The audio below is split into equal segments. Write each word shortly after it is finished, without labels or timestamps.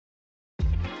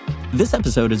This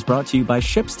episode is brought to you by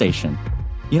ShipStation.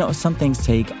 You know, some things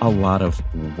take a lot of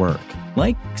work,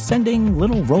 like sending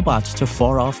little robots to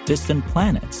far-off distant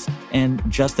planets. And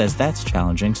just as that's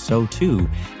challenging, so too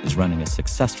is running a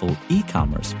successful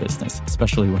e-commerce business,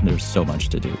 especially when there's so much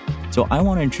to do. So I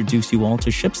want to introduce you all to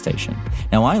ShipStation.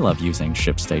 Now, I love using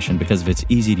ShipStation because of its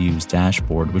easy-to-use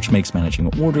dashboard, which makes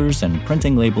managing orders and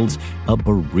printing labels a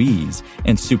breeze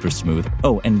and super smooth.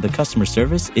 Oh, and the customer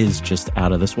service is just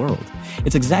out of this world.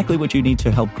 It's exactly what you need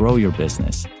to help grow your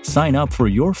business. Sign up for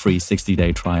your free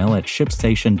 60-day trial at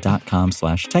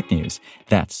shipstation.com/technews.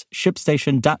 That's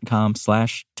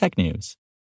shipstation.com/technews.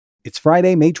 It's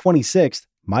Friday, May 26th.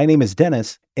 My name is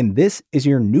Dennis, and this is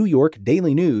your New York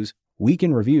Daily News Week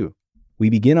in Review.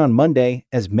 We begin on Monday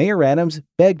as Mayor Adams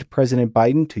begged President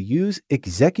Biden to use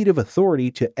executive authority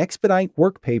to expedite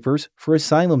work papers for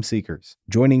asylum seekers.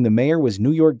 Joining the mayor was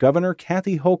New York Governor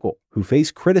Kathy Hochul, who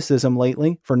faced criticism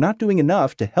lately for not doing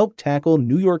enough to help tackle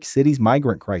New York City's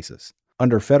migrant crisis.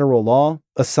 Under federal law,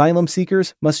 asylum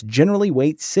seekers must generally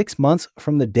wait 6 months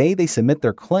from the day they submit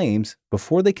their claims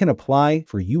before they can apply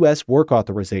for U.S. work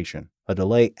authorization, a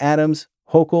delay Adams,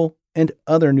 Hochul, and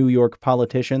other New York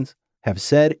politicians have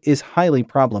said is highly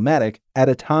problematic at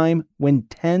a time when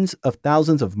tens of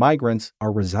thousands of migrants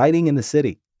are residing in the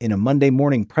city. In a Monday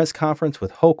morning press conference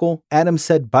with Hochul, Adams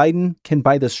said Biden can,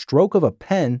 by the stroke of a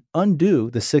pen,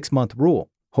 undo the 6-month rule.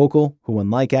 Hochul, who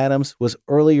unlike Adams, was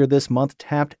earlier this month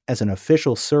tapped as an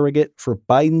official surrogate for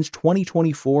Biden's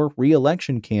 2024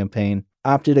 re-election campaign,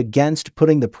 opted against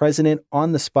putting the president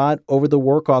on the spot over the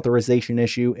work authorization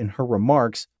issue in her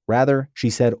remarks. Rather, she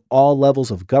said all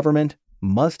levels of government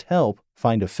must help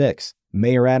find a fix.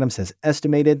 Mayor Adams has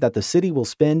estimated that the city will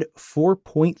spend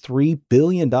 $4.3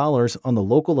 billion on the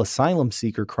local asylum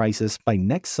seeker crisis by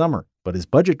next summer. But his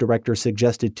budget director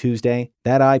suggested Tuesday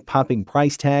that eye-popping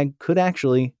price tag could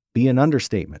actually be an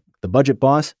understatement. The budget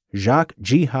boss, Jacques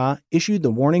Jiha, issued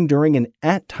the warning during an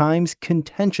at times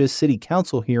contentious city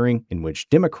council hearing in which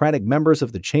Democratic members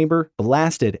of the chamber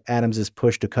blasted Adams'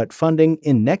 push to cut funding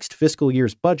in next fiscal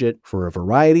year's budget for a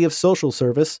variety of social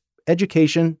service,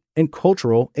 education, and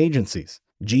cultural agencies.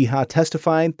 Jiha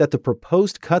testified that the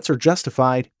proposed cuts are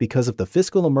justified because of the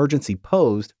fiscal emergency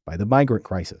posed by the migrant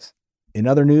crisis. In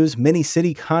other news, many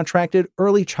city contracted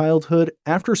early childhood,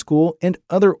 after-school, and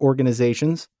other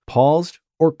organizations paused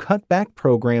or cut back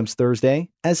programs Thursday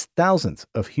as thousands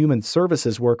of human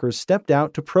services workers stepped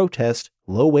out to protest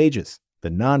low wages. The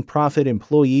nonprofit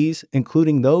employees,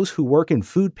 including those who work in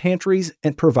food pantries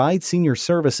and provide senior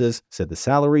services, said the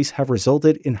salaries have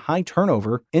resulted in high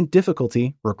turnover and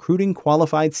difficulty recruiting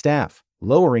qualified staff,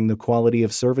 lowering the quality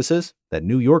of services that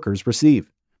New Yorkers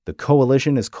receive. The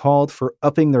coalition has called for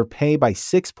upping their pay by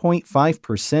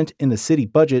 6.5% in the city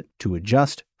budget to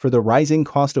adjust for the rising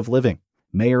cost of living.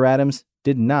 Mayor Adams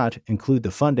did not include the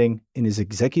funding in his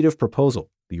executive proposal.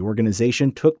 The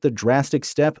organization took the drastic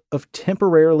step of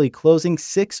temporarily closing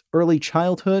 6 early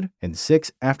childhood and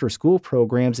 6 after-school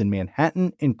programs in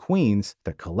Manhattan and Queens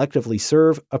that collectively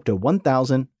serve up to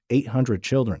 1,800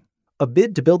 children. A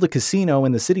bid to build a casino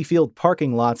in the Citi Field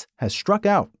parking lots has struck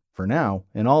out, for now,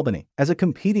 in Albany, as a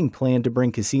competing plan to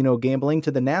bring casino gambling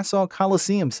to the Nassau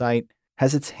Coliseum site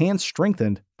has its hands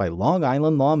strengthened by Long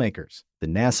Island lawmakers. The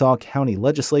Nassau County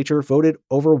Legislature voted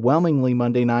overwhelmingly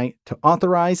Monday night to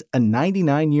authorize a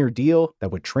 99-year deal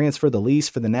that would transfer the lease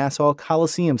for the Nassau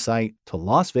Coliseum site to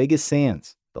Las Vegas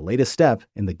Sands, the latest step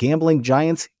in the gambling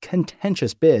giant's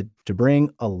contentious bid to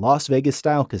bring a Las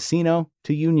Vegas-style casino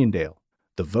to Uniondale.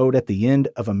 The vote at the end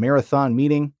of a marathon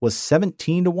meeting was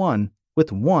 17-1,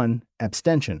 with 1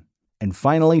 abstention. And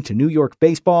finally, to New York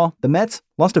baseball, the Mets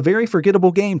lost a very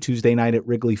forgettable game Tuesday night at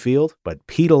Wrigley Field, but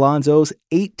Pete Alonso's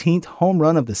 18th home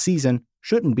run of the season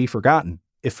shouldn't be forgotten,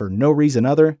 if for no reason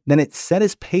other than it set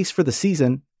his pace for the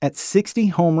season at 60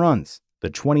 home runs.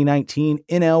 The 2019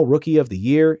 NL Rookie of the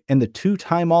Year and the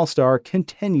 2-time All-Star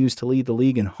continues to lead the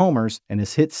league in homers and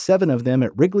has hit 7 of them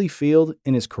at Wrigley Field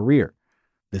in his career.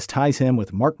 This ties him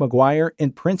with Mark McGwire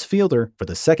and Prince Fielder for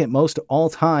the second most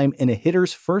all-time in a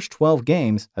hitter's first 12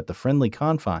 games at the friendly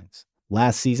confines.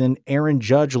 Last season, Aaron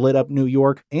Judge lit up New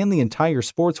York and the entire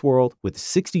sports world with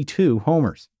 62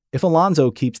 homers. If Alonso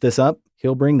keeps this up,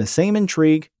 he'll bring the same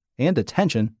intrigue and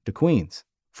attention to Queens.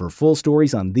 For full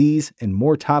stories on these and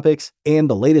more topics and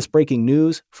the latest breaking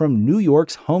news from New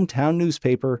York's hometown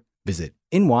newspaper, visit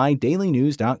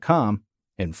nydailynews.com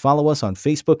and follow us on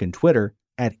Facebook and Twitter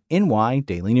at NY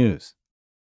Daily News.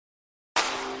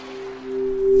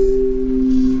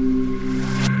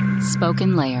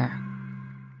 Spoken Layer.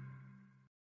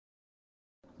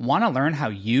 Want to learn how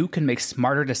you can make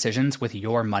smarter decisions with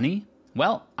your money?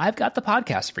 Well, I've got the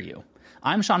podcast for you.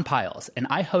 I'm Sean Piles, and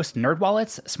I host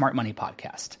NerdWallet's Smart Money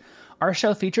Podcast. Our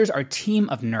show features our team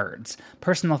of nerds,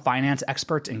 personal finance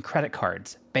experts in credit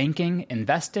cards, banking,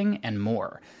 investing, and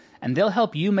more. And they'll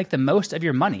help you make the most of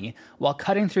your money while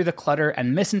cutting through the clutter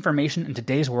and misinformation in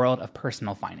today's world of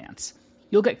personal finance.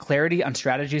 You'll get clarity on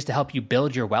strategies to help you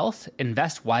build your wealth,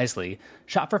 invest wisely,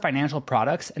 shop for financial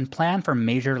products, and plan for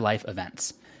major life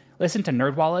events. Listen to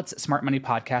NerdWallet's Smart Money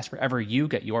Podcast wherever you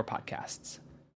get your podcasts.